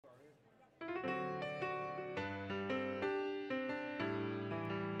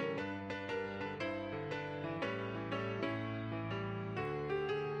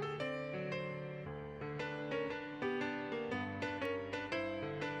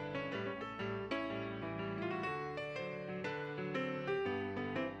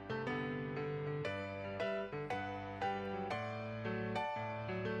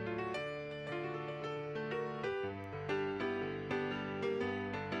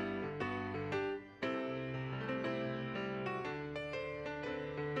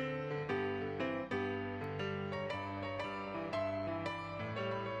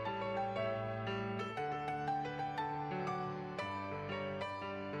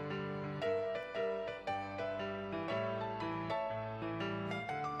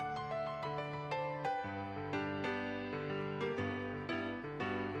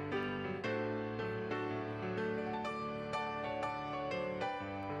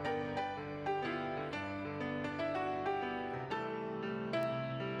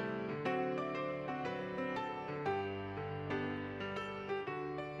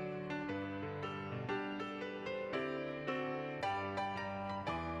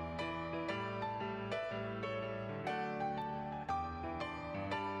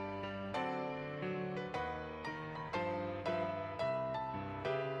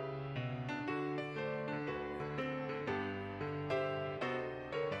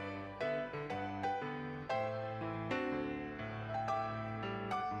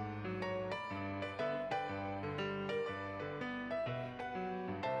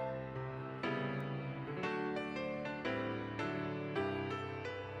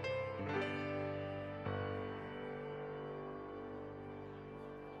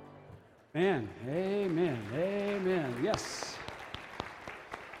Amen. Amen. Amen. Yes.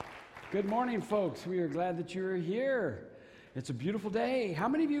 Good morning, folks. We are glad that you're here. It's a beautiful day. How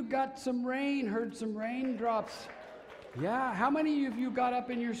many of you got some rain, heard some raindrops? Yeah. How many of you got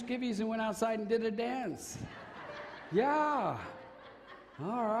up in your skivvies and went outside and did a dance? Yeah.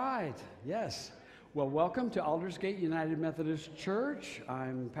 All right. Yes. Well, welcome to Aldersgate United Methodist Church.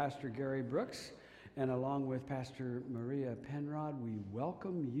 I'm Pastor Gary Brooks, and along with Pastor Maria Penrod, we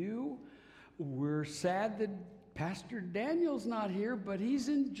welcome you. We're sad that Pastor Daniel's not here, but he's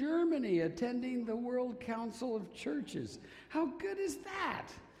in Germany attending the World Council of Churches. How good is that?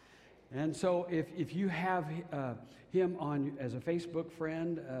 And so if you have him on as a Facebook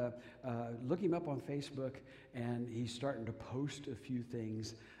friend, look him up on Facebook, and he's starting to post a few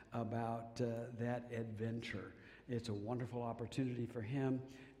things about that adventure. It's a wonderful opportunity for him,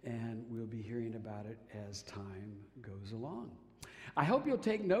 and we'll be hearing about it as time goes along. I hope you'll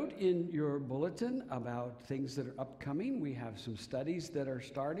take note in your bulletin about things that are upcoming. We have some studies that are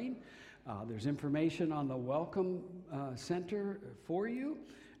starting. There's information on the Welcome Center for you.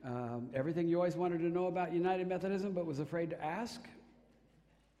 Everything you always wanted to know about United Methodism but was afraid to ask.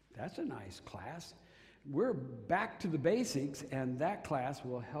 That's a nice class. We're back to the basics, and that class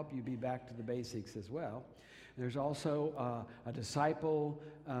will help you be back to the basics as well. There's also a disciple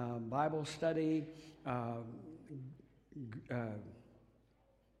Bible study,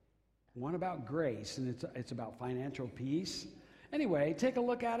 one about grace, and it's about financial peace. Anyway, take a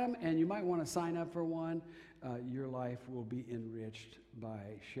look at them, and you might want to sign up for one. Your life will be enriched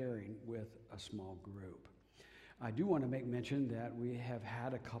by sharing with a small group. I do want to make mention that we have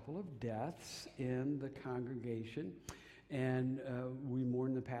had a couple of deaths in the congregation, and we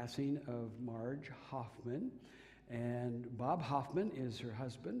mourn the passing of Marge Hoffman, and Bob Hoffman is her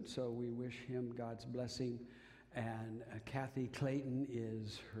husband, so we wish him God's blessing, and Kathy Clayton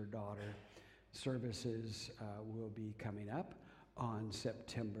is her daughter. Services will be coming up on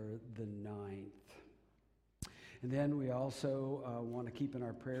September the 9th. And then we also want to keep in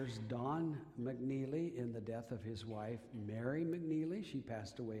our prayers Don McNeely in the death of his wife, Mary McNeely. She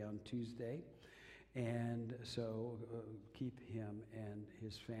passed away on Tuesday. And so keep him and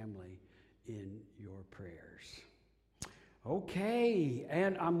his family in your prayers. Okay,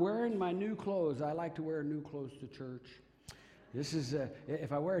 and I'm wearing my new clothes. I like to wear new clothes to church. This is,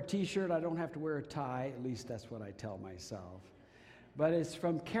 if I wear a t-shirt, I don't have to wear a tie. At least that's what I tell myself. But it's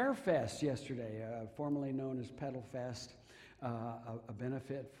from CareFest yesterday, formerly known as Pedal Fest, a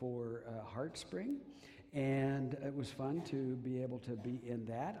benefit for HeartSpring. And it was fun to be able to be in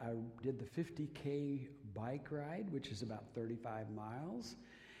that. I did the 50K bike ride, which is about 35 miles.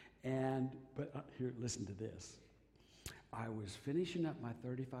 But here, listen to this. I was finishing up my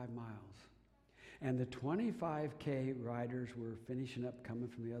 35 miles, and the 25K riders were finishing up coming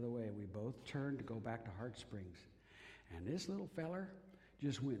from the other way. We both turned to go back to Heart Springs. And this little feller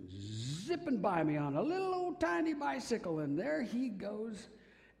just went zipping by me on a little old tiny bicycle, and there he goes.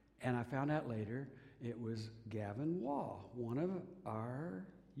 And I found out later it was Gavin Wall, one of our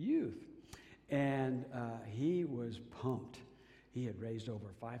youth. And he was pumped. He had raised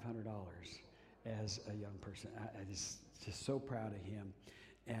over $500 as a young person. I just so proud of him.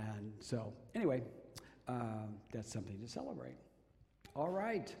 And so, anyway, that's something to celebrate. All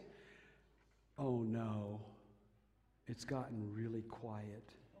right. Oh, no. It's gotten really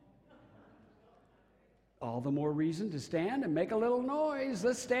quiet. All the more reason to stand and make a little noise.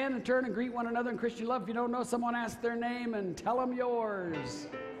 Let's stand and turn and greet one another in Christian love. If you don't know someone, ask their name and tell them yours.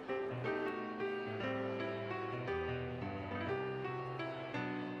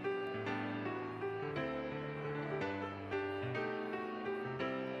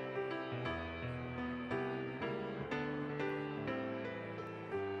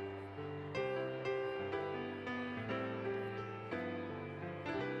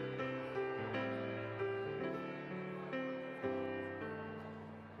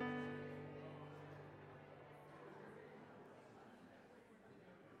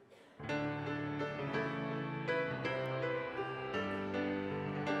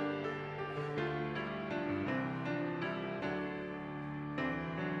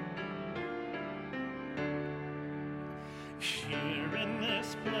 Here in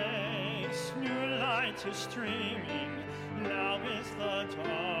this place, new light is streaming. Now is the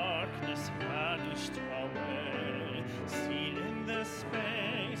darkness vanished away. Seen in this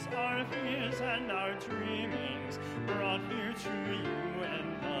space, our fears and our dreamings brought here to you in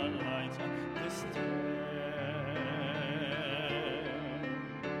the light of this day.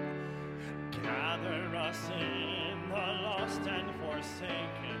 Gather us in the lost and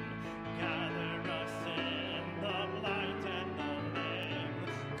forsaken. Gather us in the blind and the lame.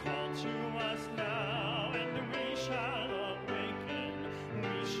 Call to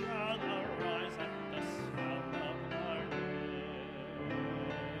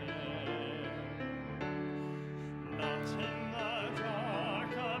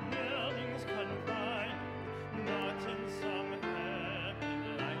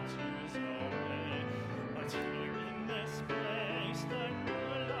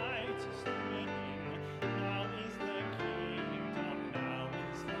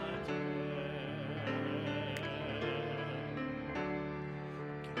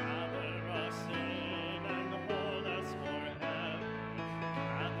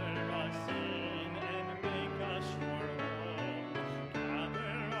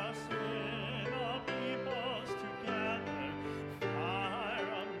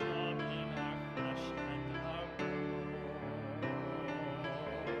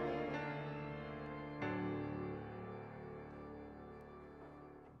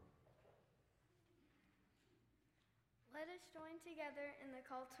us join together in the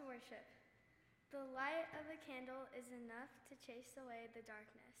call to worship. The light of a candle is enough to chase away the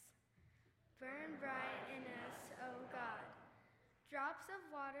darkness. Burn bright in us, O God. Drops of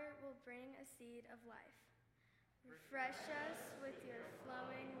water will bring a seed of life. Refresh us with your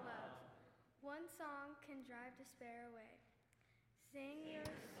flowing love. One song can drive despair away. Sing your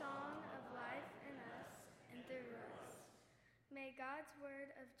song of life in us and through us. May God's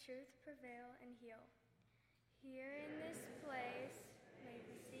word of truth prevail and heal. Here in this place, may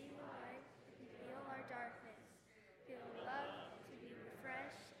we see light and feel our darkness. Feel love to be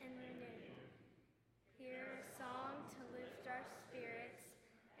refreshed and renewed. Hear a song to lift our spirits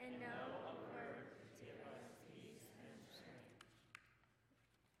and know a word to bring peace and strength.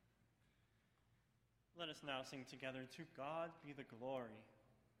 Let us now sing together, "To God be the glory."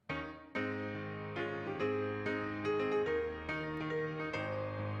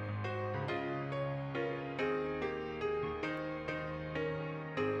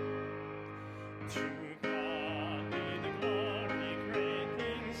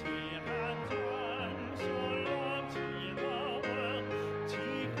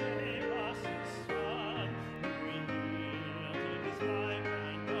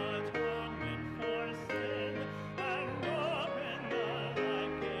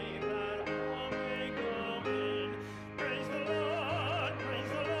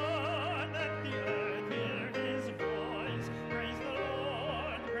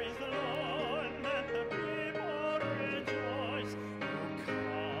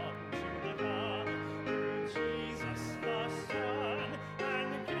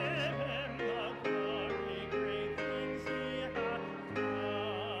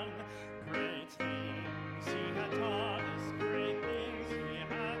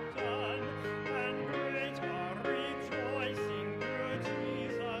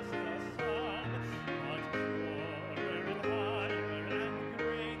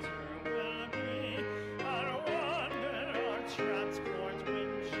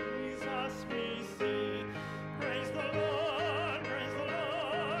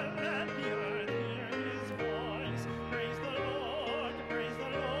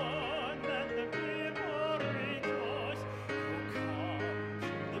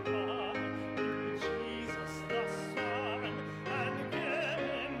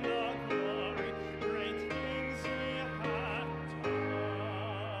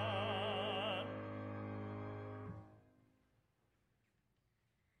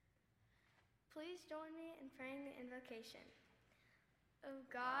 Please join me in praying the invocation. O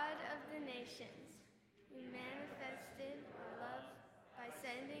God of the nations, you manifested our love by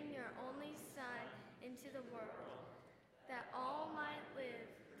sending your only Son into the world, that all might live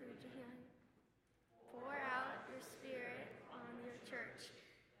through him. Pour out your Spirit on your church,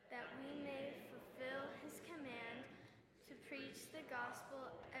 that we may fulfill his command to preach the gospel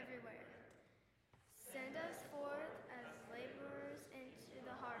everywhere. Send us forth as laborers into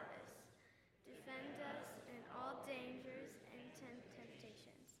the harvest. Defend us in all dangers and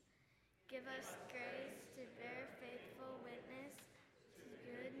temptations. Give us grace to bear faithful witness to the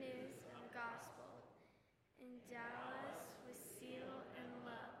good news of the gospel. Endow us with zeal and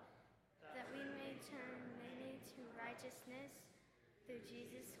love, that we may turn many to righteousness through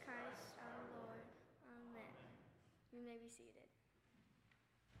Jesus Christ our Lord. Amen. You may be seated.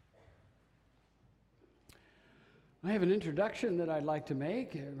 I have an introduction that I'd like to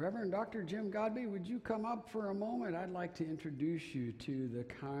make. Reverend Dr. Jim Godby, would you come up for a moment? I'd like to introduce you to the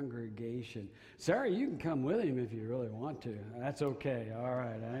congregation. Sarah, you can come with him if you really want to. That's okay. All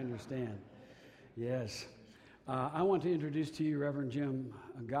right, I understand. Yes. I want to introduce to you Reverend Jim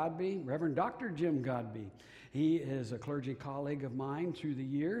Godby, Reverend Dr. Jim Godby. He is a clergy colleague of mine through the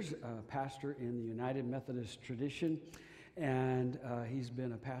years, a pastor in the United Methodist tradition, and he's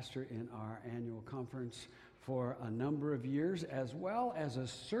been a pastor in our annual conference for a number of years, as well as a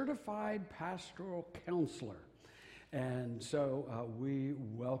certified pastoral counselor. And so we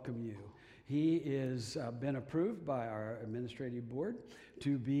welcome you. He is been approved by our administrative board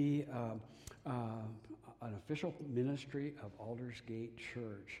to be an official ministry of Aldersgate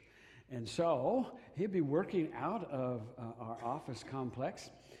Church. And so he'll be working out of our office complex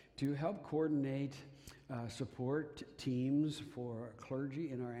to help coordinate support teams for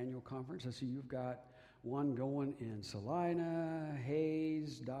clergy in our annual conference. I see you've got one going in Salina,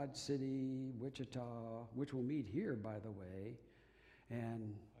 Hayes, Dodge City, Wichita, which will meet here, by the way,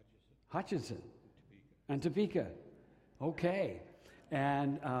 and Hutchinson and Topeka. Okay.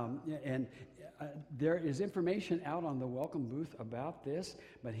 And there is information out on the welcome booth about this,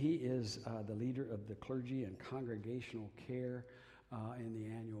 but he is the leader of the clergy and congregational care in the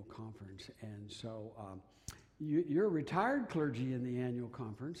annual conference. And so You're retired clergy in the annual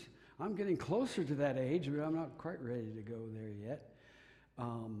conference. I'm getting closer to that age, but I'm not quite ready to go there yet.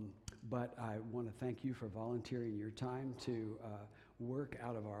 But I want to thank you for volunteering your time to work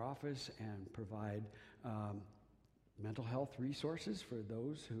out of our office and provide mental health resources for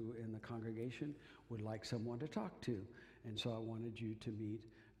those who in the congregation would like someone to talk to. And so I wanted you to meet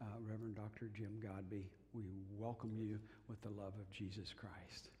Reverend Dr. Jim Godby. We welcome you with the love of Jesus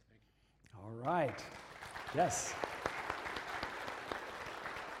Christ. Thank you. All right. Yes.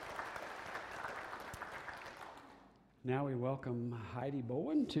 Now we welcome Heidi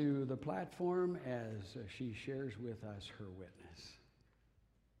Bowen to the platform as she shares with us her witness.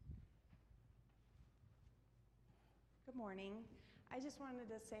 Good morning. I just wanted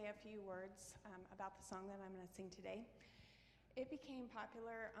to say a few words about the song that I'm going to sing today. It became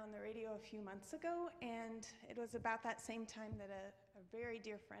popular on the radio a few months ago, and it was about that same time that a very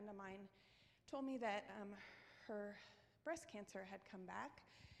dear friend of mine told me that her breast cancer had come back,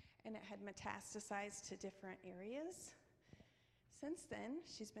 and it had metastasized to different areas. Since then,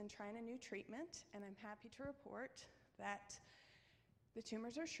 she's been trying a new treatment, and I'm happy to report that the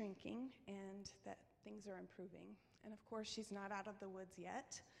tumors are shrinking and that things are improving. And of course, she's not out of the woods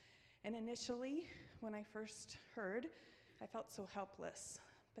yet. And initially, when I first heard, I felt so helpless.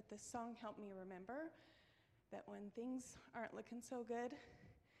 But this song helped me remember that when things aren't looking so good,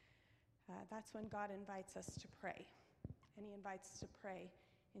 that's when God invites us to pray. And he invites us to pray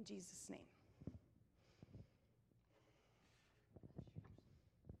in Jesus' name.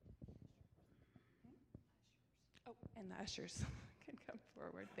 Oh, and the ushers can come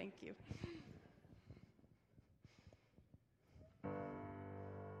forward. Thank you.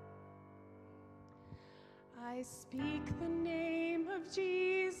 I speak the name of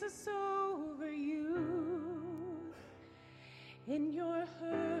Jesus over you. In your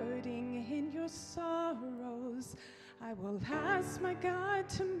hurting, in your sorrows, I will ask my God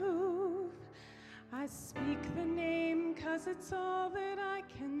to move. I speak the name 'cause it's all that I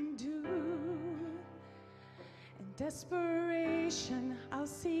can do. In desperation, I'll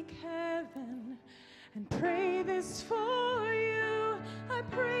seek heaven and pray this for you. I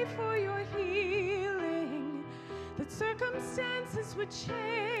pray for your healing, that circumstances would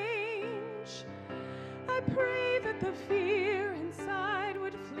change. I pray that the fear inside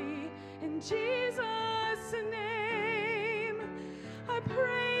would flee in Jesus' name. I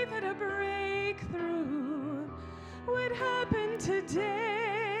pray that a breakthrough would happen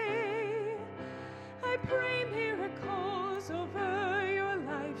today. I pray miracles over your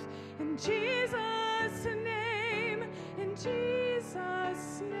life in Jesus' name, in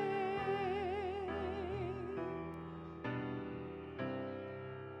Jesus' name.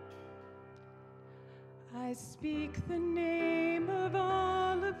 I speak the name of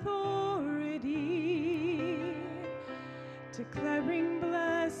all authority, declaring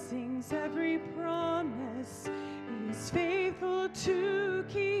blessings, every promise he is faithful to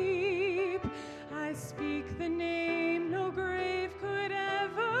keep. I speak the name no grave could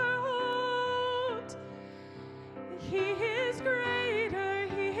ever hold. He is greater,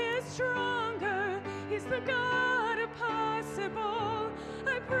 he is stronger, he's the God of possible.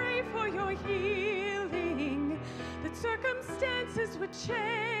 I pray for your healing, that circumstances would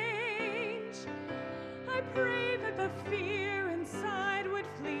change. I pray that the fear inside would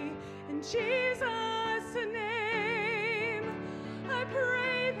flee in Jesus' name. I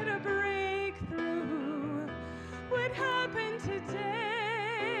pray that a breakthrough would happen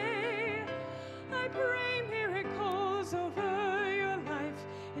today. I pray miracles over your life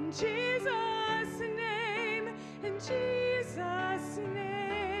in Jesus' name, in Jesus'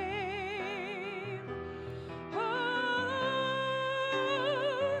 name. Oh,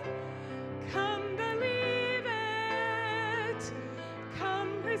 come believe it,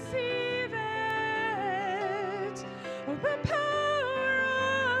 come receive it. Oh, the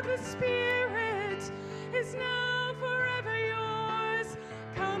power of the Spirit is now forever yours.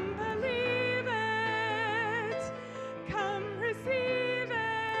 Come believe it, come receive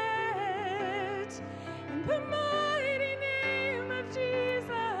it. In the mighty name of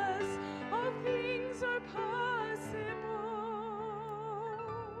Jesus, all things are possible.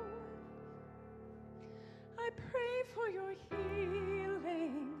 I pray for your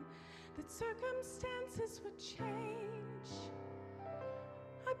healing, that circumstances would change.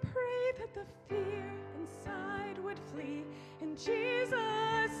 I pray that the fear inside would flee in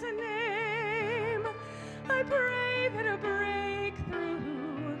Jesus' name. I pray that a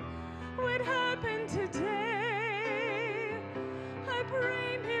breakthrough would happen today. I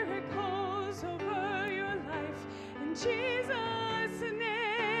pray miracles over your life in Jesus'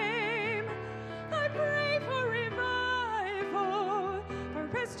 name. I pray for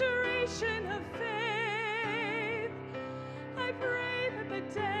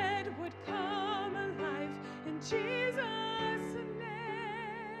Jesus' name.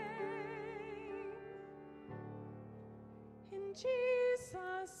 In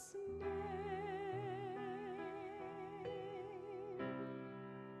Jesus' name.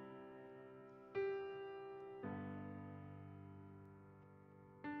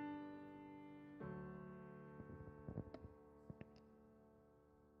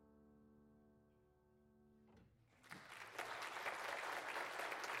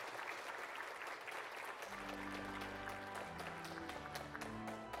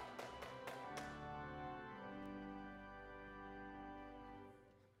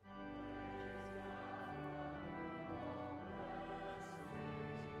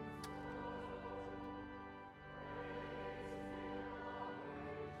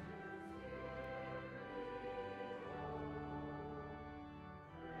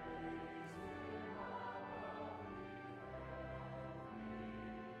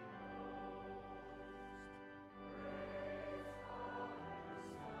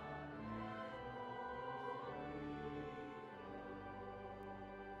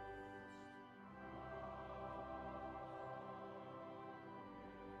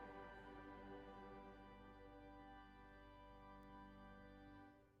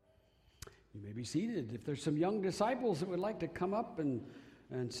 You may be seated. If there's some young disciples that would like to come up and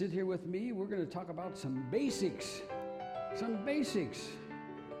sit here with me, we're going to talk about some basics. Some basics.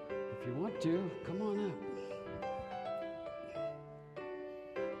 If you want to, come on up.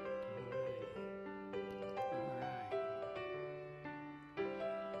 All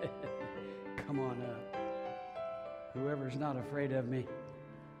right. Come on up. Whoever's not afraid of me.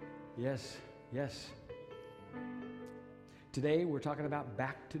 Yes, yes. Today, we're talking about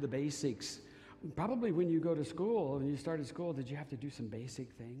back to the basics. Probably when you go to school, when you started school, did you have to do some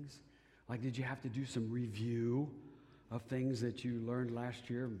basic things? Like, did you have to do some review of things that you learned last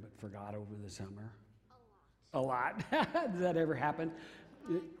year but forgot over the summer? A lot. Did that ever happen?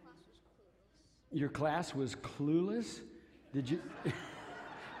 My class was clueless. Your class was clueless? Did you,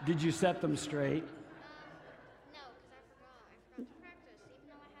 did you set them straight? No, because I forgot to practice, even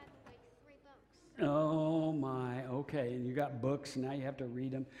though I had like 3 books. Oh my, okay. And you got books, now you have to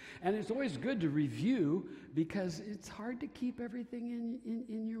read them. And it's always good to review because it's hard to keep everything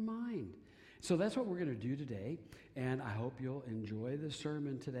in your mind. So that's what we're going to do today. And I hope you'll enjoy the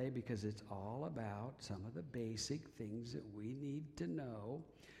sermon today because it's all about some of the basic things that we need to know.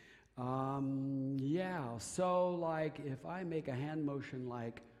 So like if I make a hand motion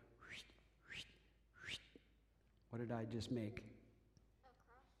like, what did I just make?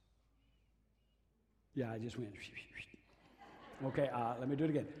 Yeah, I just went. Okay, let me do it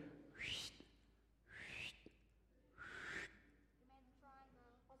again.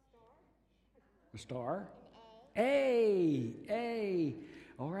 A star? A.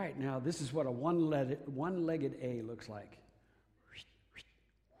 All right, now this is what a one-legged A looks like.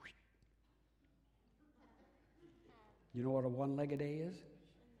 You know what a one-legged A is?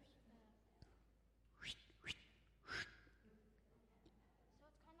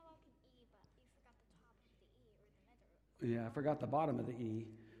 Yeah, I forgot the bottom of the E.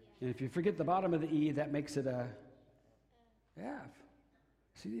 And if you forget the bottom of the E, that makes it a F.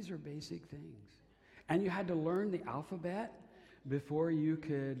 See, these are basic things. And you had to learn the alphabet before you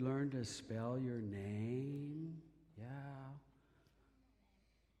could learn to spell your name. Yeah.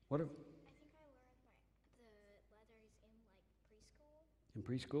 What if? I think I learned the letters in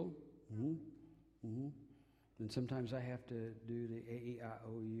preschool. In preschool? Mm-hmm. Mm-hmm. And sometimes I have to do the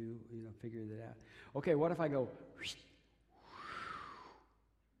A-E-I-O-U, figure that out. Okay, what if I go...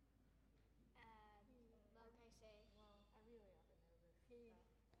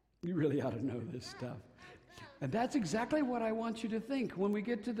 You really ought to know this stuff. And that's exactly what I want you to think. When we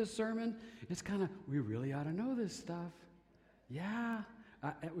get to the sermon, it's kind of, we really ought to know this stuff. Yeah.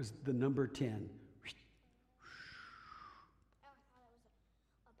 It was the number 10. Oh, I thought it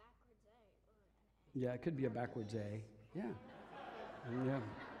was a backwards A. Yeah, it could be a backwards A. Yeah. Yeah.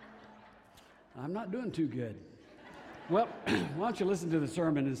 I'm not doing too good. Well, why don't you listen to the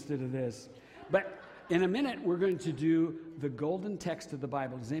sermon instead of this? But in a minute, we're going to do the golden text of the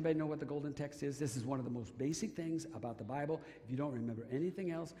Bible. Does anybody know what the golden text is? This is one of the most basic things about the Bible. If you don't remember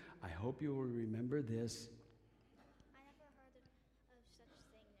anything else, I hope you will remember this. I never heard of such thing,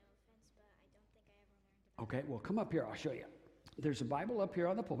 no offense, but I don't think I ever learned about Okay, well, come up here. I'll show you. There's a Bible up here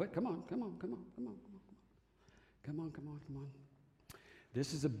on the pulpit. Come on.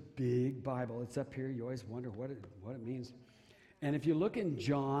 This is a big Bible. It's up here. You always wonder what it means. And if you look in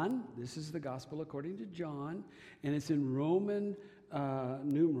John, this is the gospel according to John, and it's in Roman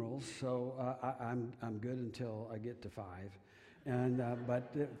numerals, so I'm good until I get to 5. And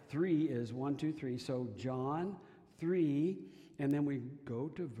but 3 is 1, 2, 3. So John 3, and then we go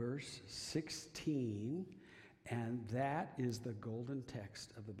to verse 16, and that is the golden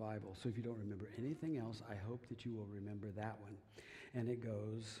text of the Bible. So if you don't remember anything else, I hope that you will remember that one. And it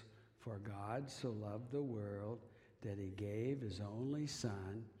goes, "For God so loved the world that he gave his only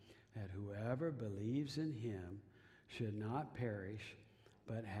Son, that whoever believes in him should not perish,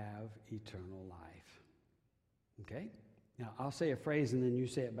 but have eternal life." Okay? Now, I'll say a phrase and then you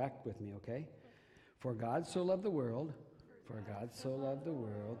say it back with me, okay? "For God so loved the world, for God so loved the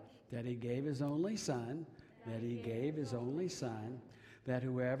world, that he gave his only Son, that he gave his only Son, that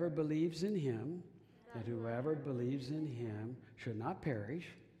whoever believes in him, should not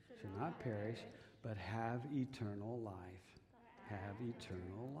perish, but have eternal life." Have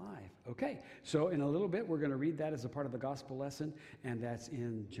eternal life. Okay, so in a little bit, we're going to read that as a part of the gospel lesson, and that's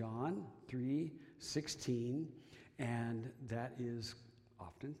in John 3:16, and that is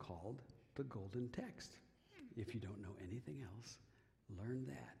often called the golden text. If you don't know anything else, learn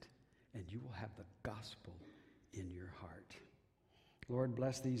that, and you will have the gospel in your heart. Lord,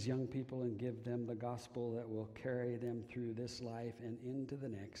 bless these young people and give them the gospel that will carry them through this life and into the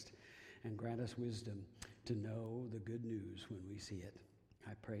next, and grant us wisdom to know the good news when we see it.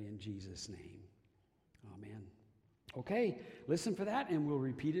 I pray in Jesus' name. Amen. Okay, listen for that, and we'll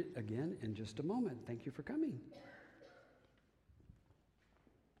repeat it again in just a moment. Thank you for coming.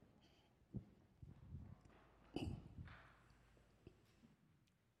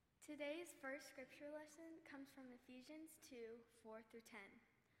 Today's first scripture lesson comes from Ephesians 2, 4 through 10.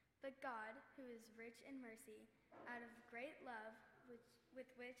 "But God, who is rich in mercy, out of great love with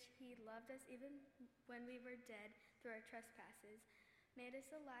which he loved us even when we were dead through our trespasses, made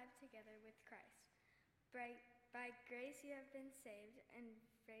us alive together with Christ. By grace you have been saved, and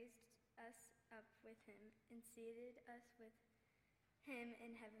raised us up with him, and seated us with him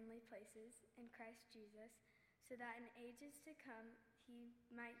in heavenly places in Christ Jesus, so that in ages to come he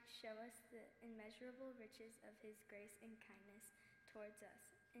might show us the immeasurable riches of his grace and kindness towards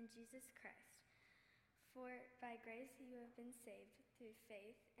us in Jesus Christ. For by grace you have been saved through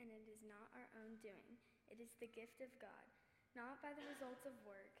faith, and it is not our own doing. It is the gift of God, not by the results of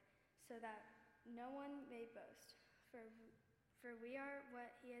work, so that no one may boast. For we are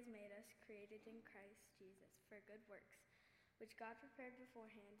what he has made us, created in Christ Jesus for good works, which God prepared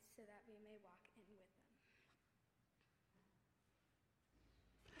beforehand so that we may walk in with them."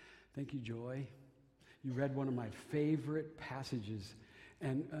 Thank you, Joy. You read one of my favorite passages,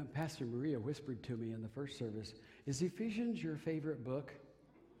 and Pastor Maria whispered to me in the first service, "Is Ephesians your favorite book?"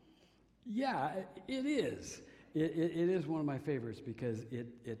 Yeah, it is. It is one of my favorites because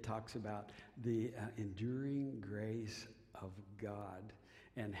it talks about the enduring grace of God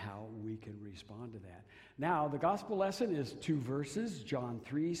and how we can respond to that. Now, the gospel lesson is 2 verses, John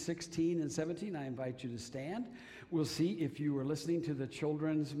 3:16 and 17. I invite you to stand. We'll see if you were listening to the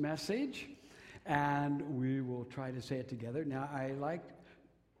children's message, and we will try to say it together. Now, I like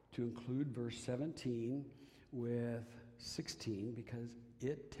to include verse 17 with 16 because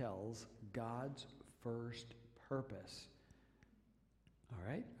it tells God's first purpose. All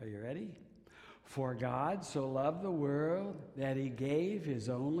right, are you ready? "For God so loved the world that he gave his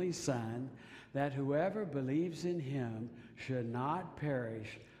only Son, that whoever believes in him should not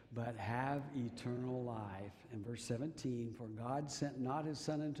perish, but have eternal life." And verse 17, "For God sent not his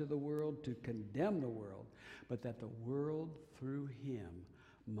Son into the world to condemn the world, but that the world through him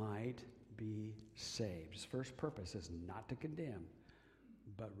might be saved." His first purpose is not to condemn,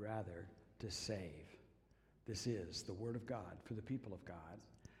 but rather to save. This is the word of God for the people of God.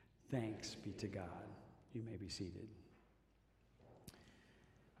 Thanks be to God. You may be seated.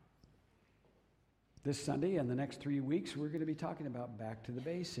 This Sunday and the next 3 weeks, we're going to be talking about back to the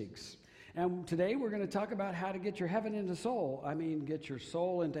basics. And today we're going to talk about how to get your heaven into soul. Get your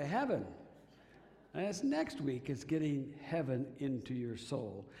soul into heaven. And that's next week. It's getting heaven into your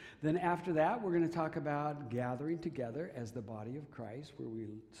soul. Then after that, we're going to talk about gathering together as the body of Christ, where we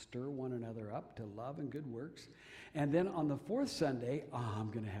stir one another up to love and good works. And then on the 4th Sunday,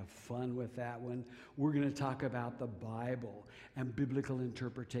 I'm going to have fun with that one. We're going to talk about the Bible and biblical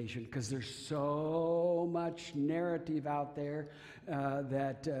interpretation, because there's so much narrative out there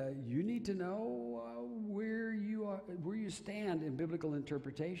that you need to know where you stand in biblical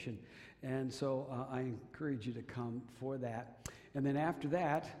interpretation. And so I encourage you to come for that. And then after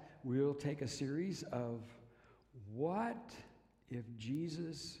that, we'll take a series of what if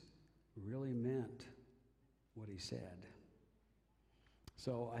Jesus really meant what he said.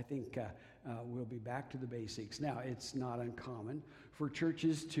 So I think we'll be back to the basics. Now, it's not uncommon for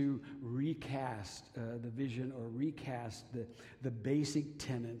churches to recast the vision or recast the basic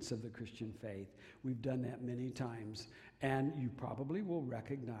tenets of the Christian faith. We've done that many times. And you probably will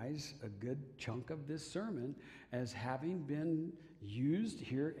recognize a good chunk of this sermon as having been used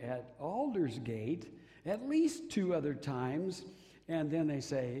here at Aldersgate at least 2 other times. And then they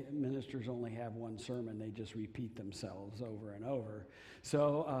say ministers only have one sermon. They just repeat themselves over and over.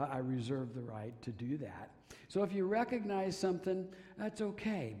 So I reserve the right to do that. So if you recognize something, that's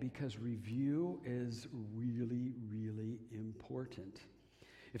okay, because review is really, really important.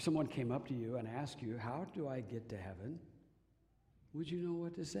 If someone came up to you and asked you, how do I get to heaven? Would you know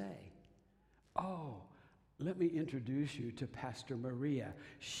what to say? Oh, let me introduce you to Pastor Maria.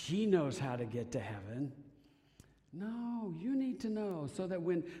 She knows how to get to heaven. No, you need to know so that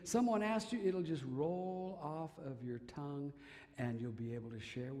when someone asks you, it'll just roll off of your tongue and you'll be able to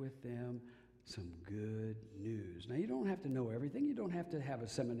share with them some good news. Now, you don't have to know everything. You don't have to have a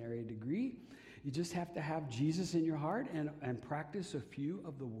seminary degree. You just have to have Jesus in your heart and practice a few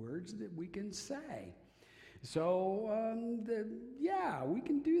of the words that we can say. So, we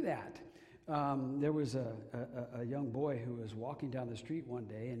can do that. There was a young boy who was walking down the street one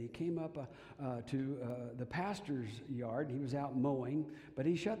day, and he came up to the pastor's yard. He was out mowing, but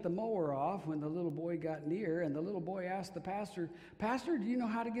he shut the mower off when the little boy got near, and the little boy asked the pastor, "Pastor, do you know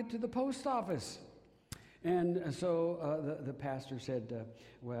how to get to the post office?" And so the pastor said,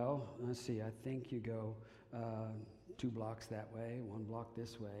 well, let's see, I think you go 2 blocks that way, 1 block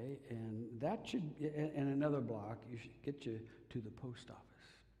this way, and another block, you should get you to the post office.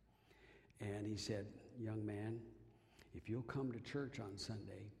 And he said, young man, if you'll come to church on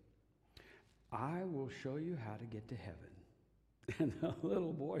Sunday, I will show you how to get to heaven. And the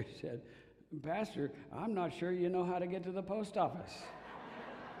little boy said, Pastor, I'm not sure you know how to get to the post office.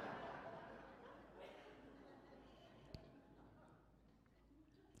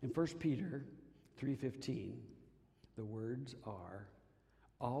 In 1 Peter 3:15, the words are,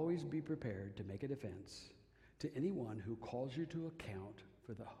 always be prepared to make a defense to anyone who calls you to account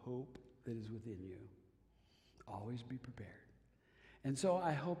for the hope that is within you. Always be prepared. And so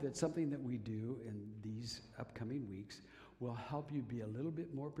I hope that something that we do in these upcoming weeks will help you be a little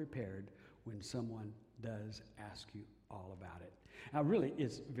bit more prepared when someone does ask you all about it. Now, really,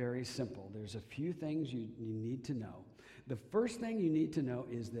 it's very simple. There's a few things you need to know. The first thing you need to know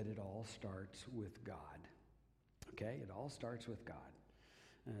is that it all starts with God. Okay? It all starts with God.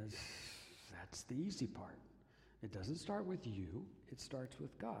 That's the easy part. It doesn't start with you. It starts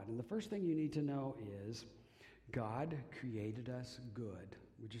with God. And the first thing you need to know is God created us good.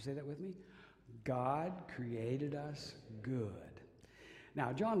 Would you say that with me? God created us good.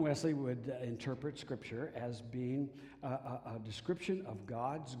 Now, John Wesley would interpret Scripture as being a description of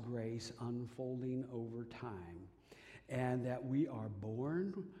God's grace unfolding over time, and that we are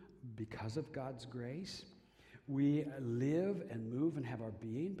born because of God's grace. We live and move and have our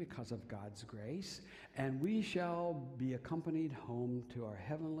being because of God's grace, and we shall be accompanied home to our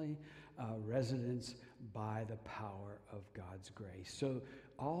heavenly residence by the power of God's grace. So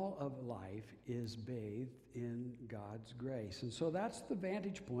all of life is bathed in God's grace. And so that's the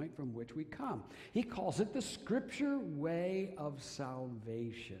vantage point from which we come. He calls it the Scripture way of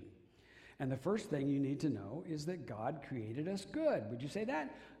salvation. And the first thing you need to know is that God created us good. Would you say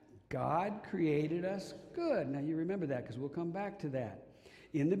that? God created us good. Now you remember that because we'll come back to that.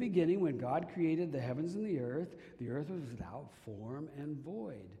 In the beginning, when God created the heavens and the earth was without form and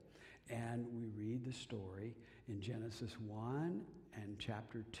void. And we read the story in Genesis 1 and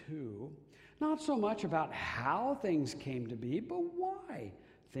chapter 2, not so much about how things came to be, but why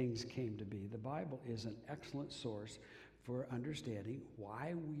things came to be. The Bible is an excellent source for understanding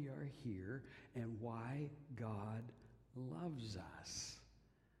why we are here and why God loves us.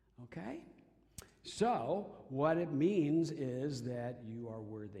 Okay? So, what it means is that you are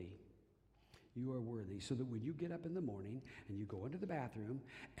worthy. You are worthy. So that when you get up in the morning and you go into the bathroom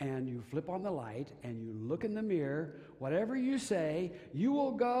and you flip on the light and you look in the mirror, whatever you say, you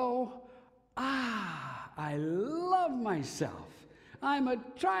will go, I love myself. I'm a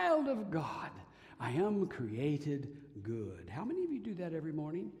child of God. I am created good. How many of you do that every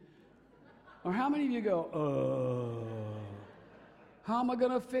morning? Or how many of you go, how am I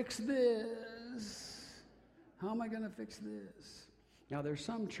going to fix this? How am I going to fix this? Now, there's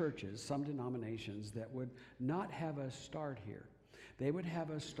some churches, some denominations that would not have us start here. They would have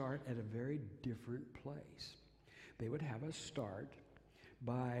us start at a very different place. They would have us start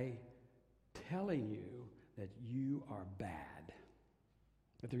by telling you that you are bad.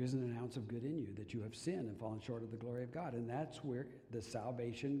 that there isn't an ounce of good in you, that you have sinned and fallen short of the glory of God. And that's where the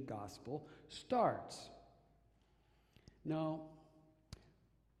salvation gospel starts. Now,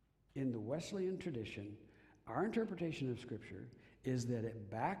 in the Wesleyan tradition, our interpretation of Scripture is that it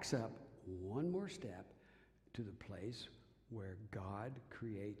backs up one more step to the place where God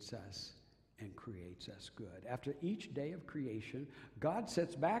creates us and creates us good. After each day of creation, God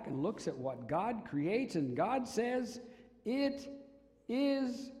sits back and looks at what God creates, and God says, it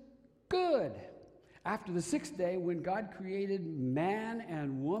is good. After the sixth day, when God created man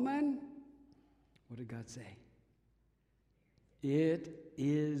and woman, what did God say? It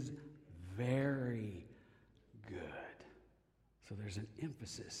is very good. So there's an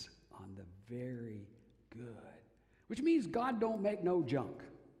emphasis on the very good, which means God don't make no junk.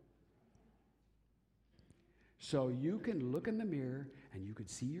 So you can look in the mirror and you can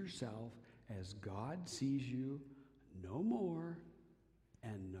see yourself as God sees you, no more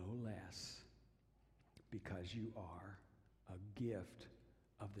and no less, because you are a gift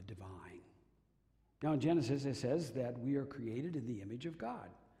of the divine. Now in Genesis it says that we are created in the image of God.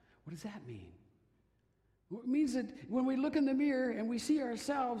 What does that mean? Well, it means that when we look in the mirror and we see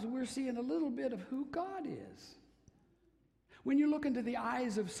ourselves, we're seeing a little bit of who God is. When you look into the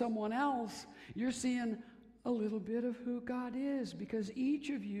eyes of someone else, you're seeing a little bit of who God is, because each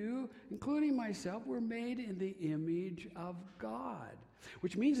of you, including myself, were made in the image of God.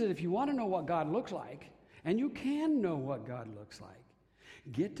 Which means that if you want to know what God looks like, and you can know what God looks like,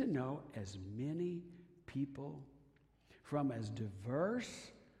 get to know as many people from as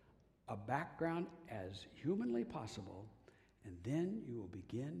diverse a background as humanly possible, and then you will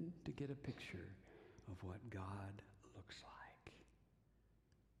begin to get a picture of what God looks like.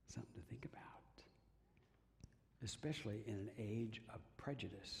 Something to think about, especially in an age of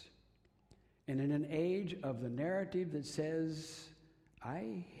prejudice and in an age of the narrative that says,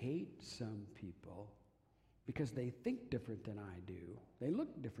 I hate some people because they think different than I do. They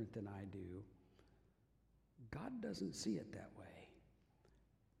look different than I do. God doesn't see it that way.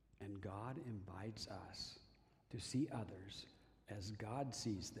 And God invites us to see others as God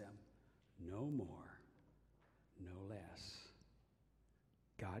sees them, no more, no less.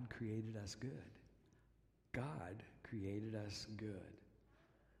 God created us good. God created us good.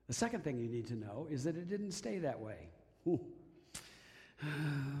 The second thing you need to know is that it didn't stay that way.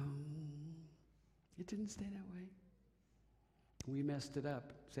 It didn't stay that way. We messed it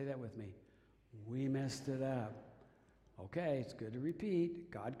up. Say that with me. We messed it up. Okay, it's good to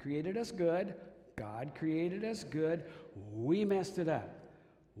repeat. God created us good. God created us good. We messed it up.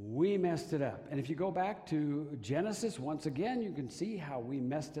 We messed it up. And if you go back to Genesis, once again, you can see how we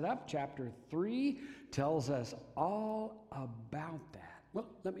messed it up. Chapter 3 tells us all about that. Well,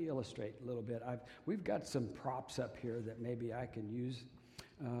 let me illustrate a little bit. We've got some props up here that maybe I can use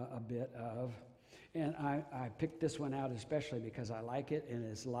a bit of. And I picked this one out especially because I like it and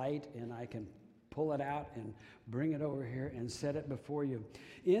it's light and I can pull it out and bring it over here and set it before you.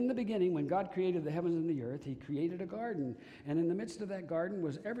 In the beginning, when God created the heavens and the earth, he created a garden. And in the midst of that garden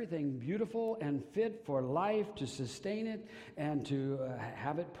was everything beautiful and fit for life, to sustain it and to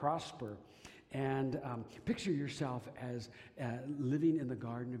have it prosper. And picture yourself as living in the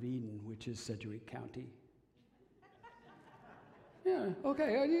Garden of Eden, which is Sedgwick County. Yeah,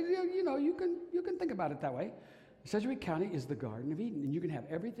 okay, you can think about it that way. Sedgwick County is the Garden of Eden, and you can have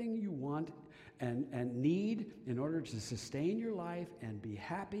everything you want and need in order to sustain your life and be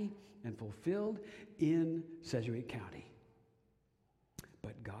happy and fulfilled in Sedgwick County.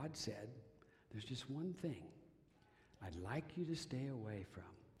 But God said, there's just one thing I'd like you to stay away from.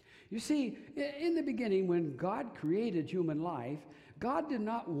 You see, in the beginning, when God created human life, God did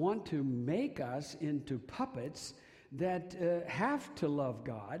not want to make us into puppets that have to love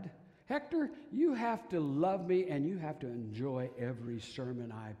God. Hector, you have to love me and you have to enjoy every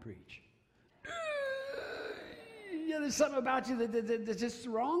sermon I preach. Yeah, there's something about you that's just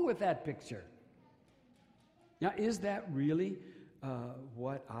wrong with that picture. Now, is that really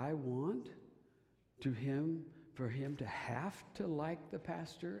what I want for him to have to like the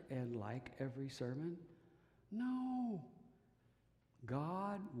pastor and like every sermon? No.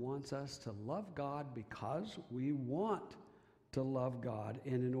 God wants us to love God because we want to love God.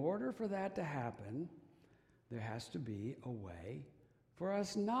 And in order for that to happen, there has to be a way for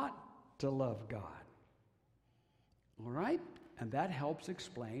us not to love God. All right? And that helps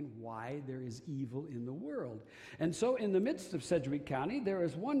explain why there is evil in the world. And so in the midst of Sedgwick County, there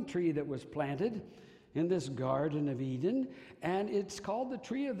is one tree that was planted in this Garden of Eden, and it's called the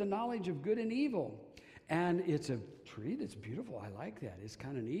tree of the knowledge of good and evil. And it's a tree that's beautiful. I like that. It's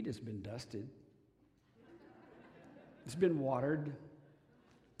kind of neat. It's been dusted. It's been watered.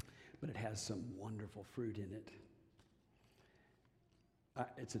 but it has some wonderful fruit in it.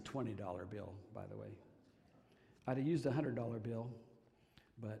 It's a $20 bill, by the way. I'd have used a $100 bill,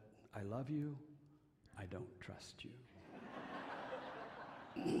 but I love you, I don't trust you.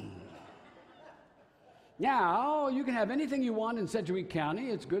 Now, you can have anything you want in Sedgwick County.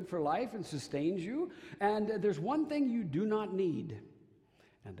 It's good for life and sustains you. And there's one thing you do not need,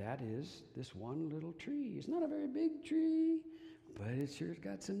 and that is this one little tree. It's not a very big tree, but it sure's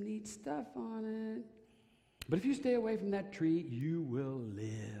got some neat stuff on it. But if you stay away from that tree, you will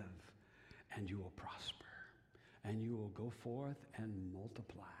live, and you will prosper, and you will go forth and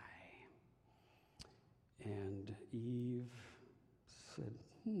multiply. And Eve said,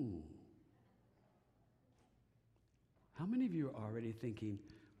 How many of you are already thinking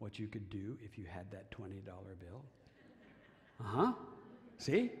what you could do if you had that $20 bill?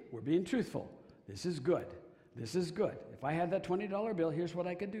 See, we're being truthful. This is good. This is good. If I had that $20 bill, here's what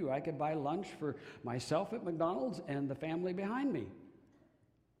I could do. I could buy lunch for myself at McDonald's and the family behind me.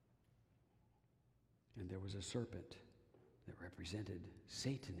 And there was a serpent that represented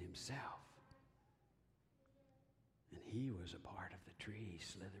Satan himself. And he was a part of the tree,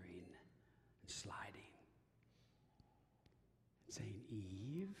 slithering and sliding. Saying,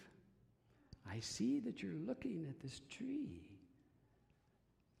 Eve, I see that you're looking at this tree.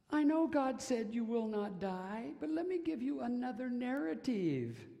 I know God said you will not die, but let me give you another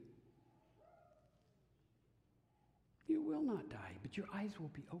narrative. You will not die, but your eyes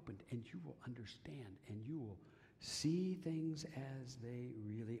will be opened, and you will understand, and you will see things as they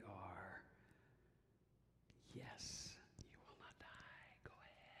really are. Yes.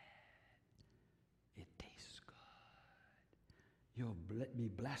 You'll be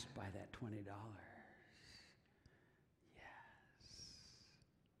blessed by that $20. Yes.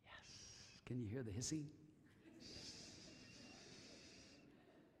 Yes. Can you hear the hissing?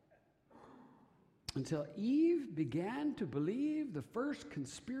 Until Eve began to believe the first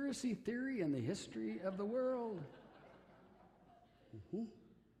conspiracy theory in the history of the world.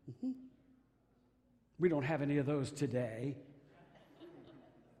 We don't have any of those today.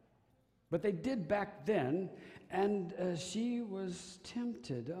 But they did back then, and she was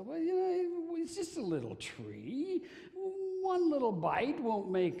tempted. Well, it's just a little tree. One little bite won't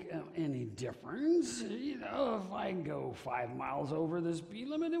make any difference. If I go 5 miles over the speed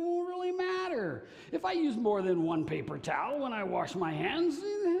limit, it won't really matter. If I use more than one paper towel when I wash my hands,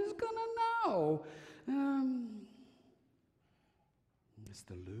 who's gonna know? It's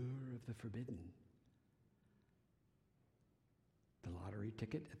the lure of the forbidden. The lottery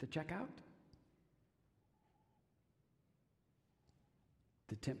ticket at the checkout.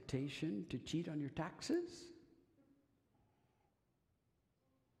 The temptation to cheat on your taxes.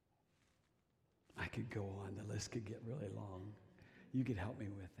 I could go on. The list could get really long. You could help me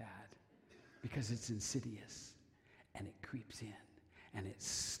with that. Because it's insidious. And it creeps in. And it's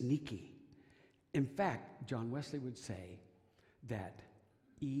sneaky. In fact, John Wesley would say that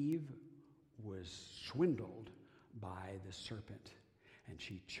Eve was swindled by the serpent, and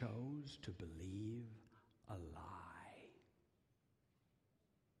she chose to believe a lie.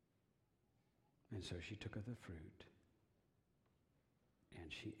 And so she took of the fruit,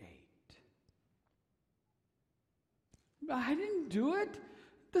 and she ate. I didn't do it.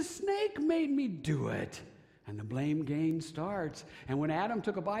 The snake made me do it. And the blame game starts. And when Adam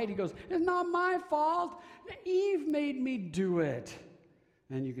took a bite, he goes, it's not my fault. Eve made me do it.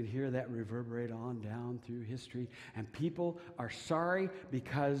 And you can hear that reverberate on down through history. And people are sorry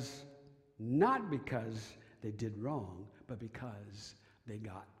not because they did wrong, but because they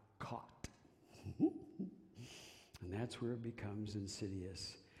got caught. And that's where it becomes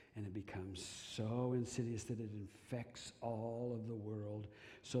insidious. And it becomes so insidious that it infects all of the world,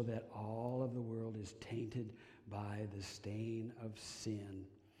 so that all of the world is tainted by the stain of sin.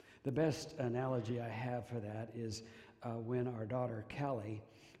 The best analogy I have for that is when our daughter Kelly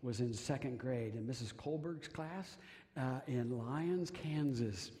was in second grade in Mrs. Kohlberg's class in Lyons,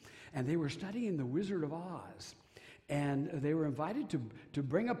 Kansas. And they were studying The Wizard of Oz. And they were invited to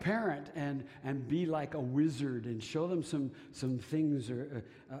bring a parent and be like a wizard and show them some things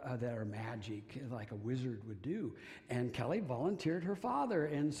that are magic, like a wizard would do. And Kelly volunteered her father.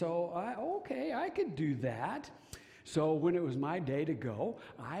 And so, I could do that. So when it was my day to go,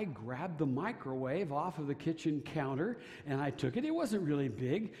 I grabbed the microwave off of the kitchen counter, and I took it. It wasn't really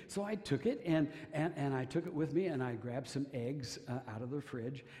big, so I took it, and I took it with me, and I grabbed some eggs out of the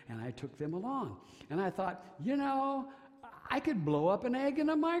fridge, and I took them along. And I thought, I could blow up an egg in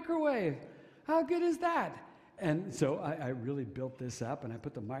a microwave. How good is that? And so I really built this up, and I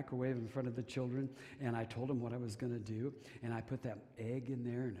put the microwave in front of the children, and I told them what I was going to do, and I put that egg in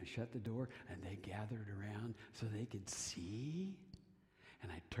there, and I shut the door, and they gathered around so they could see.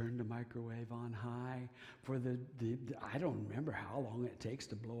 And I turned the microwave on high for I don't remember how long it takes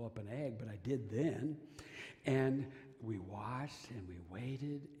to blow up an egg, but I did then. And we watched and we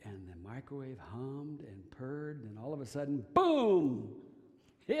waited, and the microwave hummed and purred, and all of a sudden, boom!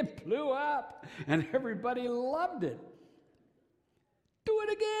 It blew up, and everybody loved it. Do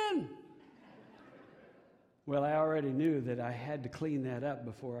it again. Well, I already knew that I had to clean that up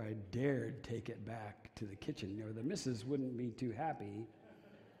before I dared take it back to the kitchen, or the missus wouldn't be too happy.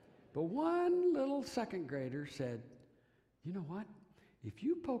 But one little second grader said, you know what? If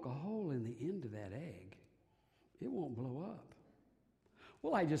you poke a hole in the end of that egg, it won't blow up.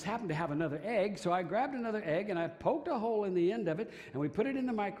 Well, I just happened to have another egg, so I grabbed another egg and I poked a hole in the end of it, and we put it in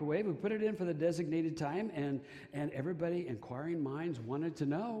the microwave. We put it in for the designated time, and everybody, inquiring minds, wanted to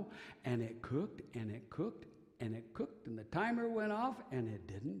know. And it cooked, and it cooked, and it cooked, and the timer went off, and it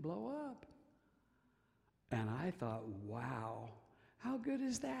didn't blow up. And I thought, wow, how good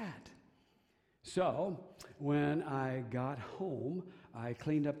is that? So when I got home, I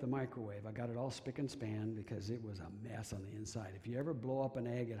cleaned up the microwave. I got it all spick and span because it was a mess on the inside. If you ever blow up an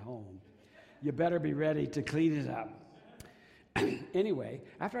egg at home, you better be ready to clean it up. Anyway,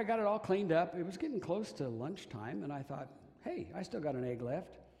 after I got it all cleaned up, it was getting close to lunchtime, and I thought, hey, I still got an egg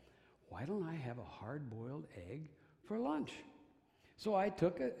left. Why don't I have a hard-boiled egg for lunch? So I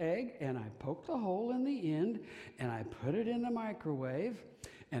took an egg, and I poked a hole in the end, and I put it in the microwave,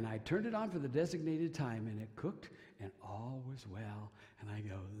 and I turned it on for the designated time, and it cooked, and all was well. And I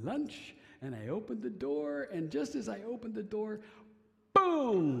go, lunch, and I opened the door, and just as I opened the door,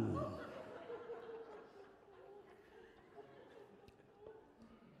 boom!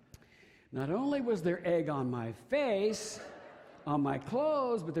 Not only was there egg on my face, on my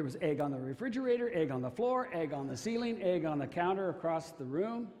clothes, but there was egg on the refrigerator, egg on the floor, egg on the ceiling, egg on the counter across the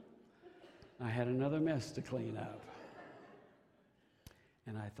room. I had another mess to clean up.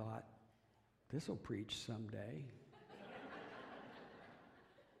 And I thought, this will preach someday.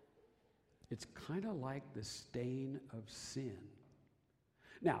 It's kind of like the stain of sin.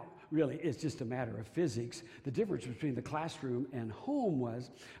 Now, really, it's just a matter of physics. The difference between the classroom and home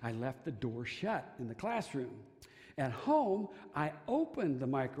was I left the door shut in the classroom. At home, I opened the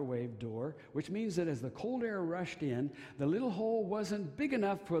microwave door, which means that as the cold air rushed in, the little hole wasn't big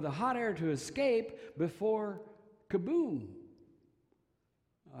enough for the hot air to escape before kaboom.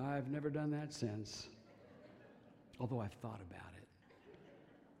 I've never done that since, although I've thought about it.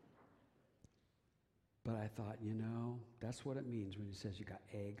 But I thought, that's what it means when it says you got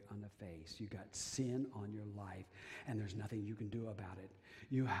egg on the face. You got sin on your life, and there's nothing you can do about it.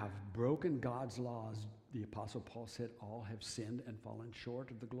 You have broken God's laws. The Apostle Paul said, all have sinned and fallen short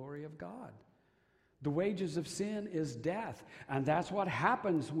of the glory of God. The wages of sin is death, and that's what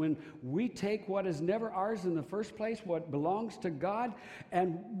happens when we take what is never ours in the first place, what belongs to God,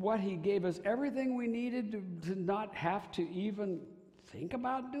 and what He gave us everything we needed to not have to even think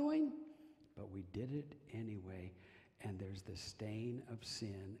about doing. But we did it anyway, and there's the stain of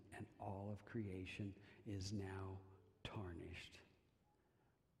sin, and all of creation is now tarnished.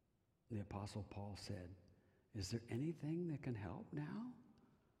 The Apostle Paul said, is there anything that can help now?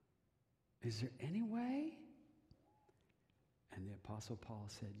 Is there any way? And the Apostle Paul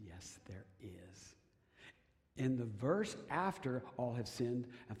said, yes, there is. In the verse after all have sinned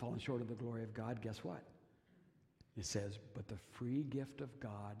and fallen short of the glory of God, guess what? It says, but the free gift of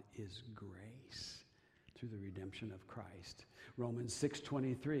God is grace through the redemption of Christ. Romans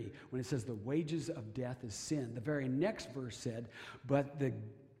 6:23, when it says the wages of death is sin, the very next verse said, but the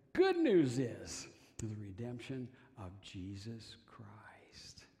good news is the redemption of Jesus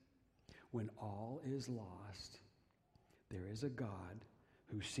Christ. When all is lost, there is a God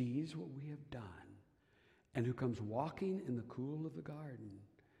who sees what we have done and who comes walking in the cool of the garden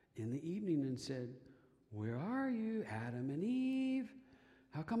in the evening and said, where are you, Adam and Eve?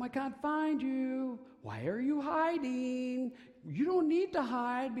 How come I can't find you? Why are you hiding? You don't need to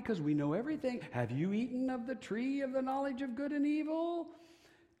hide because we know everything. Have you eaten of the tree of the knowledge of good and evil?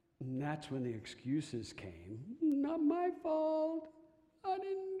 And that's when the excuses came. Not my fault. I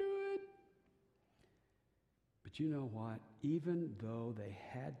didn't do it. But you know what? Even though they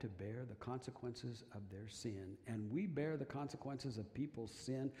had to bear the consequences of their sin, and we bear the consequences of people's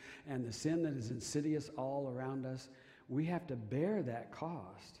sin, and the sin that is insidious all around us, we have to bear that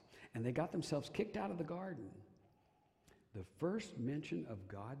cost. And they got themselves kicked out of the garden. The first mention of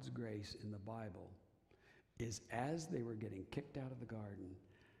God's grace in the Bible is as they were getting kicked out of the garden,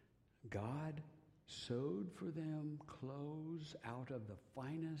 God sewed for them clothes out of the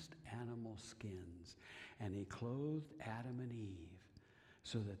finest animal skins, and he clothed Adam and Eve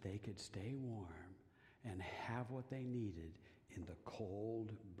so that they could stay warm and have what they needed in the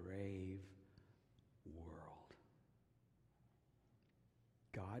cold, brave world.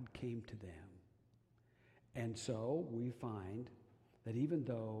 God came to them. And so we find that even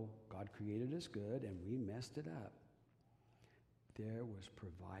though God created us good and we messed it up, there was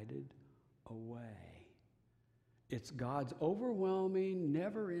provided a way. It's God's overwhelming,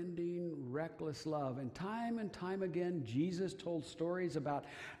 never-ending, reckless love. And time again, Jesus told stories about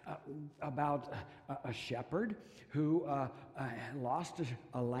a shepherd who lost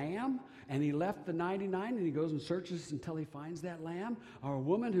a lamb, and he left the 99, and he goes and searches until he finds that lamb. Or a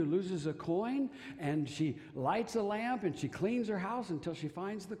woman who loses a coin, and she lights a lamp, and she cleans her house until she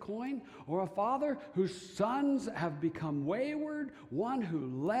finds the coin. Or a father whose sons have become wayward, one who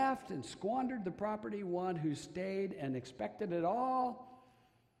left and squandered the property, one who stayed and expected it all.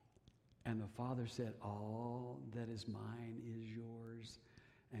 And the father said, all that is mine is yours.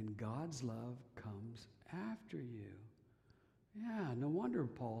 And God's love comes after you. Yeah, no wonder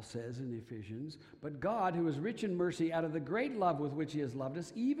Paul says in Ephesians, but God, who is rich in mercy, out of the great love with which he has loved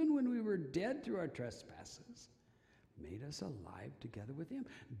us, even when we were dead through our trespasses, made us alive together with him.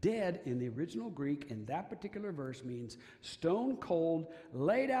 Dead in the original Greek in that particular verse means stone cold,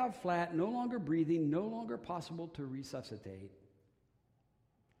 laid out flat, no longer breathing, no longer possible to resuscitate.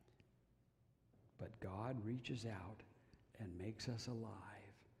 But God reaches out and makes us alive.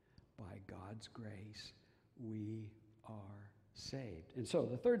 By God's grace, we are saved. And so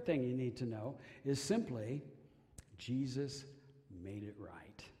the third thing you need to know is simply Jesus made it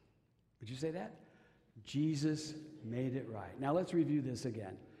right. Would you say that? Jesus made it right. Now let's review this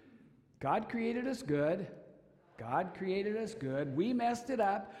again. God created us good. God created us good. We messed it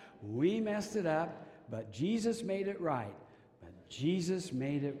up. We messed it up. But Jesus made it right. But Jesus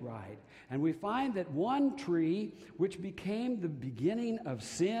made it right. And we find that one tree, which became the beginning of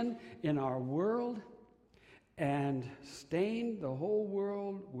sin in our world and stained the whole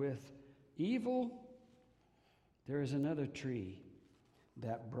world with evil, there is another tree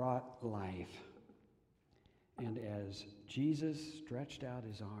that brought life. And as Jesus stretched out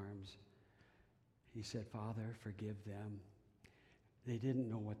his arms, he said, Father, forgive them. They didn't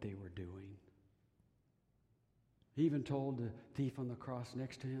know what they were doing. He even told the thief on the cross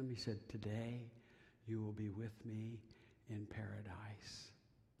next to him, he said, today you will be with me in paradise.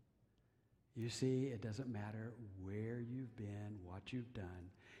 You see, it doesn't matter where you've been, what you've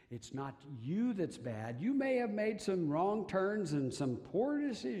done. It's not you that's bad. You may have made some wrong turns and some poor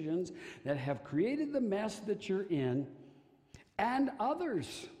decisions that have created the mess that you're in, and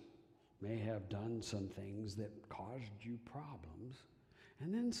others may have done some things that caused you problems,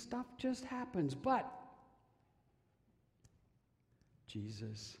 and then stuff just happens. But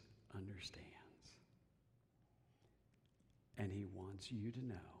Jesus understands, and he wants you to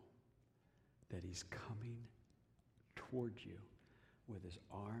know that he's coming toward you with his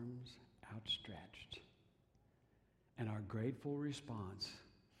arms outstretched. And our grateful response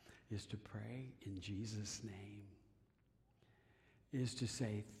is to pray in Jesus' name, is to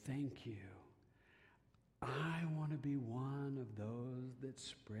say, thank you. I want to be one of those that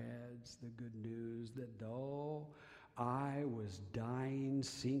spreads the good news that though I was dying,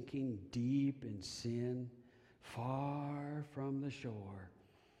 sinking deep in sin, far from the shore,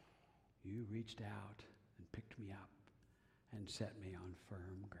 you reached out and picked me up and set me on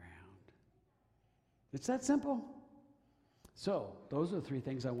firm ground. It's that simple. So, those are the three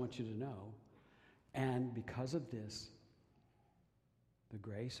things I want you to know. And because of this, the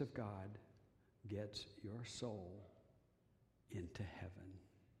grace of God gets your soul into heaven.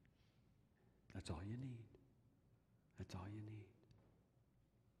 That's all you need. That's all you need.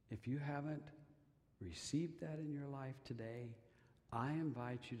 If you haven't received that in your life today, I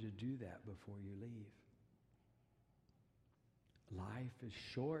invite you to do that before you leave. Life is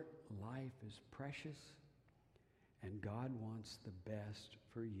short, life is precious, and God wants the best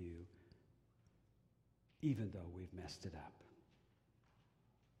for you, even though we've messed it up.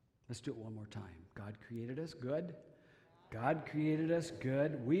 Let's do it one more time. God created us good. God created us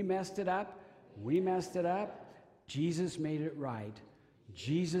good. We messed it up. We messed it up. Jesus made it right.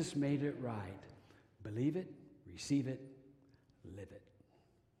 Jesus made it right. Believe it, receive it, live it.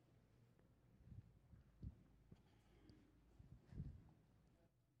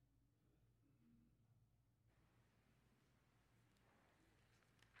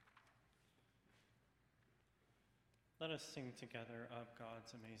 Let us sing together of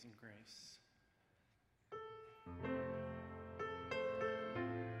God's amazing grace.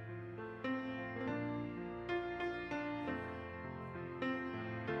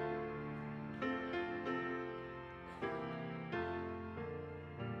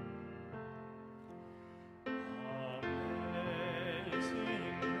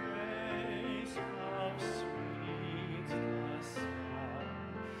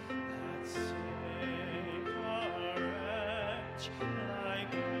 much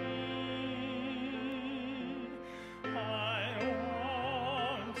like me. I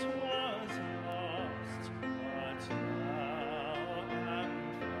once was lost, but now am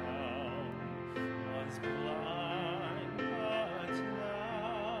found. Was blind, but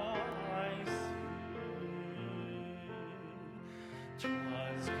now I see.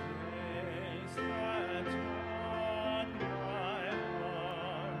 'Twas grace that taught my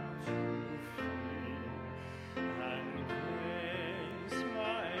heart to fear, and grace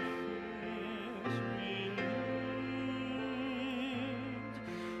my fears relieved.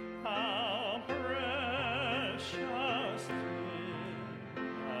 How precious thing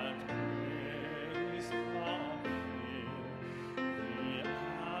that grace appeared, the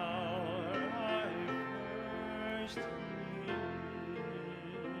hour I first believed.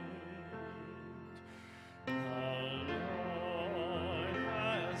 The Lord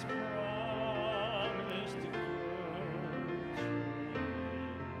has promised good to me.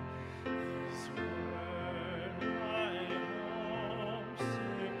 His word my hope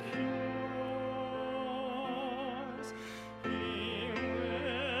secures. He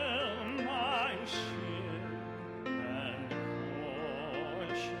will my shield and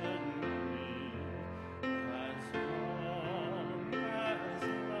portion be, as long as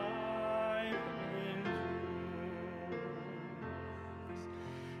life endures.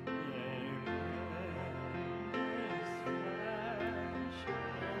 Yea, his flesh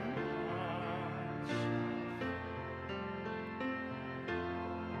and blood shall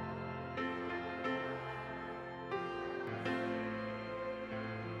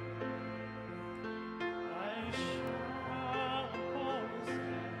I shall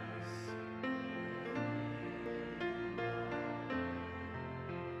possess.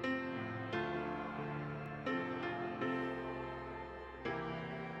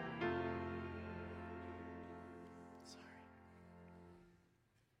 Sorry.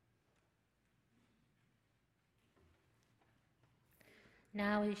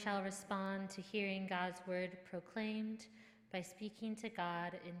 Now we shall respond to hearing God's word proclaimed by speaking to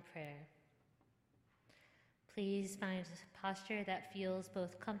God in prayer. Please find a posture that feels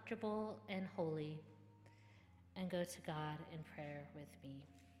both comfortable and holy, and go to God in prayer with me.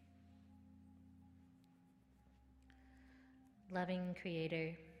 Loving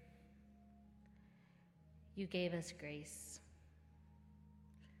Creator, you gave us grace.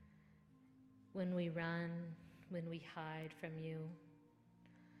 When we run, when we hide from you,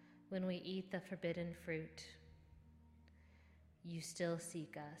 when we eat the forbidden fruit, you still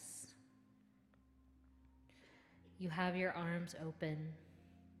seek us. You have your arms open,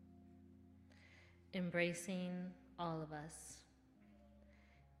 embracing all of us,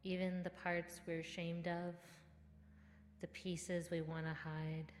 even the parts we're ashamed of, the pieces we want to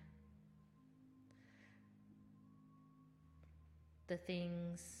hide, the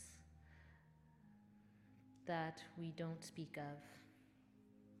things that we don't speak of.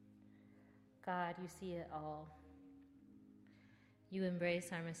 God, you see it all. You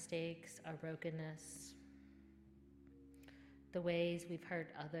embrace our mistakes, our brokenness, the ways we've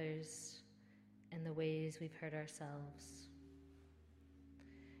hurt others, and the ways we've hurt ourselves.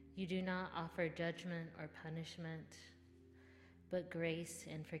 You do not offer judgment or punishment, but grace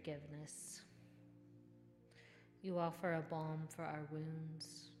and forgiveness. You offer a balm for our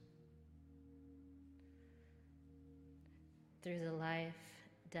wounds. Through the life,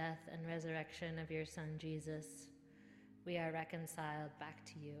 death, and resurrection of your Son, Jesus, we are reconciled back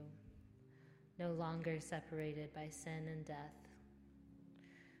to you, no longer separated by sin and death.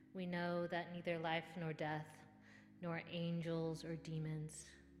 We know that neither life nor death, nor angels or demons,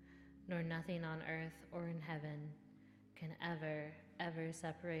 nor nothing on earth or in heaven can ever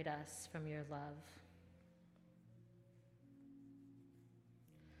separate us from your love.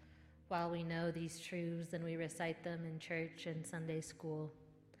 While we know these truths and we recite them in church and Sunday school,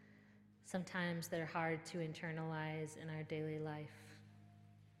 sometimes they're hard to internalize in our daily life.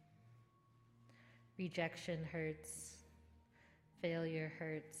 Rejection hurts, failure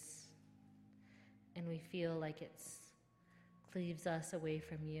hurts, and we feel like it cleaves us away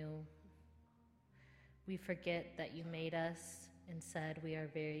from you. We forget that you made us and said we are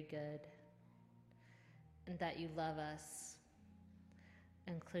very good, and that you love us,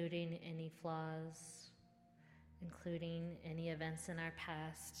 including any flaws, including any events in our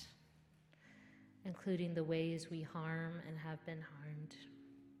past, including the ways we harm and have been harmed.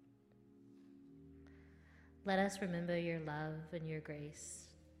 Let us remember your love and your grace,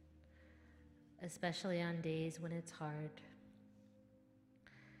 especially on days when it's hard.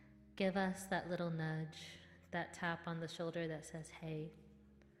 Give us that little nudge, that tap on the shoulder that says, hey,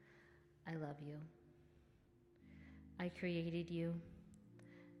 I love you. I created you,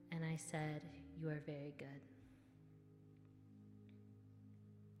 and I said, you are very good.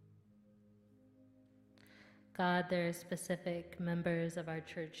 God, there are specific members of our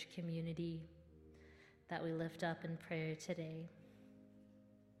church community that we lift up in prayer today.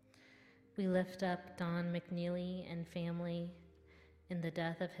 We lift up Don McNeely and family in the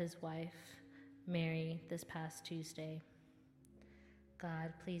death of his wife, Mary, this past Tuesday.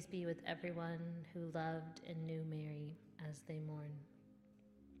 God, please be with everyone who loved and knew Mary as they mourn.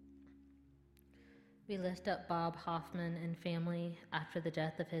 We lift up Bob Hoffman and family after the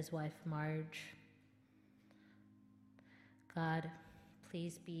death of his wife, Marge. God,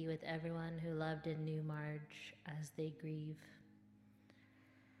 please be with everyone who loved and knew Marge as they grieve.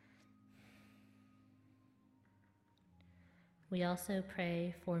 We also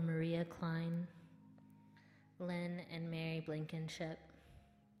pray for Maria Klein, Lynn and Mary Blankenship,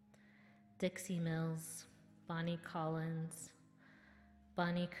 Dixie Mills, Bonnie Collins,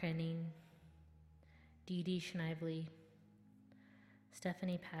 Bonnie Crenning, Dee Dee Schneively,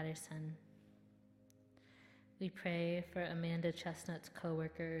 Stephanie Patterson. We pray for Amanda Chestnut's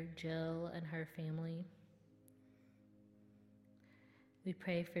coworker, Jill, and her family. We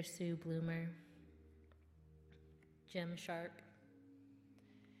pray for Sue Bloomer, Jim Sharp,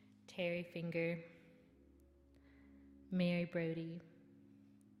 Terry Finger, Mary Brody,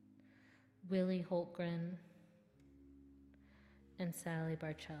 Willie Holtgren, and Sally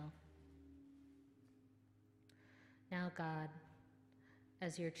Barchell. Now, God,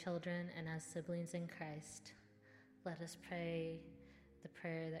 as your children and as siblings in Christ, let us pray the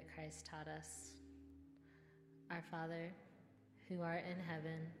prayer that Christ taught us. Our Father, who art in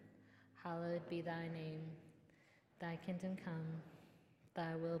heaven, hallowed be thy name. Thy kingdom come,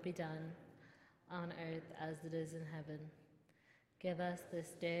 thy will be done, on earth as it is in heaven. Give us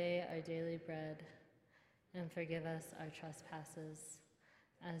this day our daily bread, and forgive us our trespasses,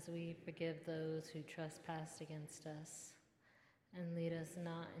 as we forgive those who trespass against us. And lead us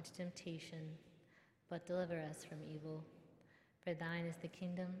not into temptation, but deliver us from evil. For thine is the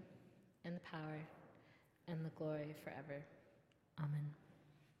kingdom, and the power, and the glory forever. Amen.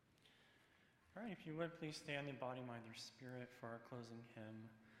 All right, if you would, please stand in body, mind, or spirit for our closing hymn,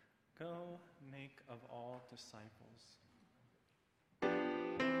 Go Make of All Disciples.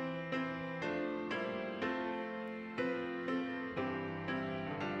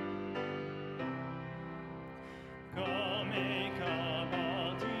 Go make of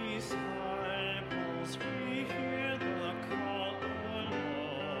all disciples, we hear the call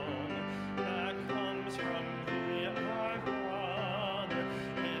alone that comes from thee, our Father,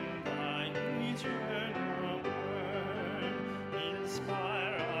 in thy eternal word.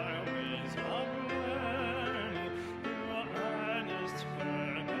 Inspire our ways of learning, your earnest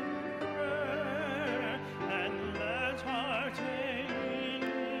fervent prayer, and let our daily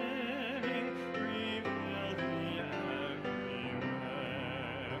living reveal thee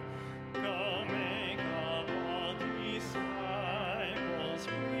everywhere. Go make of all disciples,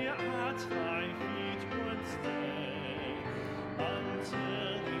 we at thy feet would stay,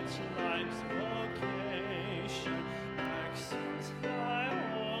 until each life's vocation accepts thy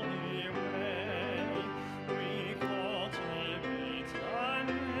holy way. We cultivate thy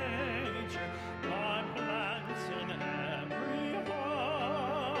nature, thy plants in every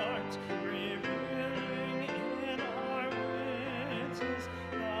heart, revealing in our witness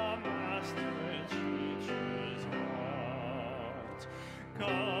the Master teacher's heart.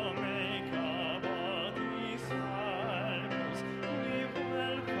 Go make of all disciples, we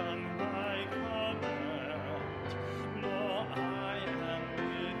welcome thy command. Lo, I am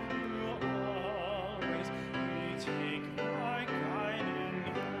with you always, we take thy guiding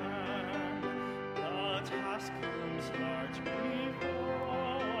hand. The task looms large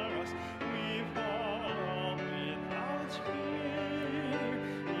before us, we follow without fear.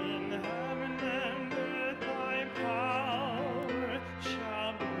 In heaven and earth thy power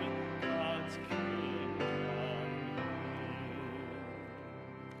shall bring God's kingdom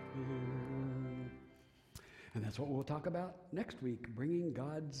here. And that's what we'll talk about next week, bringing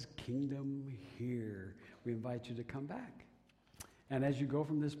God's kingdom here. We invite you to come back. And as you go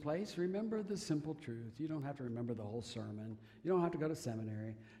from this place, remember the simple truth. You don't have to remember the whole sermon. You don't have to go to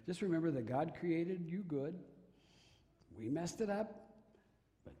seminary. Just remember that God created you good. We messed it up,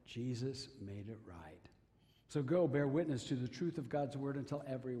 but Jesus made it right. So go bear witness to the truth of God's word until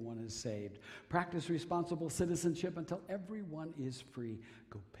everyone is saved. Practice responsible citizenship until everyone is free.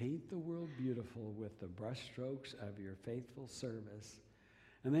 Go paint the world beautiful with the brushstrokes of your faithful service.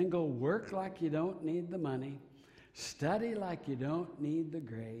 And then go work like you don't need the money. Study like you don't need the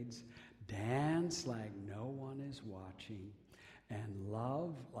grades. dance like no one is watching, and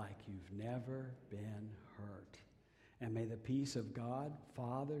love like you've never been hurt. And may the peace of God,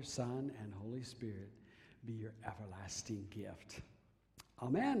 Father, Son, and Holy Spirit be your everlasting gift.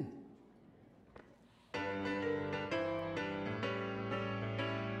 Amen.